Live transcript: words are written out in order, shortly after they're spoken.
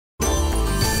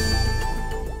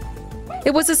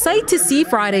It was a sight to see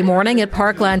Friday morning at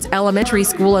Parkland Elementary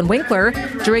School in Winkler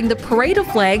during the parade of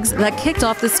flags that kicked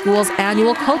off the school's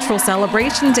annual Cultural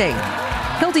Celebration Day.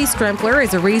 Hildy Strempler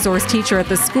is a resource teacher at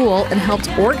the school and helped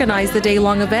organize the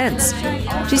day-long event.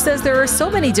 She says there are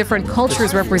so many different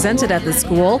cultures represented at the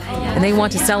school, and they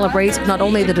want to celebrate not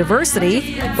only the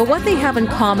diversity, but what they have in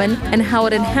common and how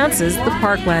it enhances the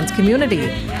Parkland community.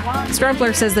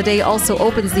 Strempler says the day also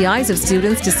opens the eyes of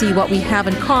students to see what we have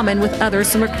in common with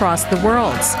others from across the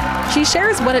world. She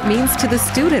shares what it means to the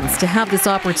students to have this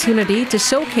opportunity to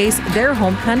showcase their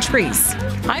home countries.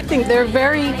 I think they're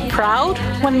very proud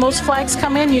when most flags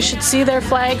come in. You should see their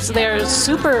flags. They're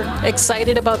super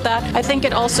excited about that. I think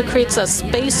it also creates a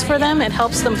space for them. It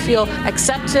helps them feel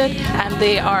accepted, and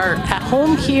they are at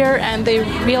home here, and they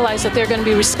realize that they're going to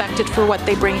be respected for what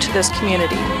they bring to this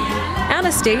community.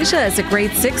 Anastasia is a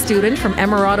grade 6 student from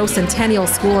Emirado Centennial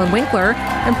School in Winkler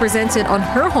and presented on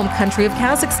her home country of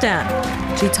Kazakhstan.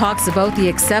 She talks about the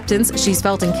acceptance she's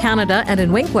felt in Canada and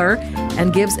in Winkler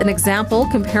and gives an example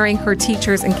comparing her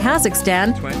teachers in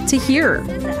Kazakhstan to here.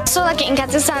 So like in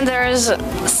Kazakhstan, there's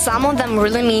some of them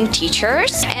really mean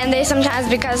teachers, and they sometimes,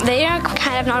 because they are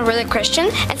kind of not really Christian,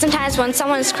 and sometimes when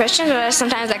someone is Christian, they're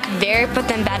sometimes like very put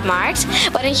them bad marks.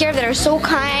 But in here, they're so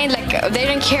kind, like they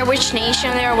don't care which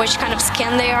nation they are, which kind of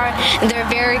skin they are, and they're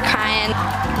very kind.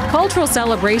 Cultural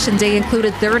Celebration Day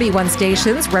included 31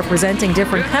 stations representing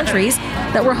different countries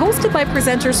that were hosted by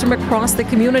presenters from across the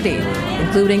community,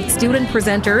 including student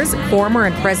presenters, former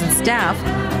and present staff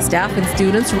and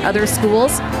students from other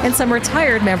schools, and some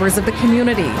retired members of the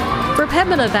community. For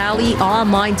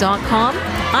PembinaValleyOnline.com,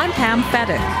 I'm Pam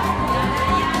Fedek.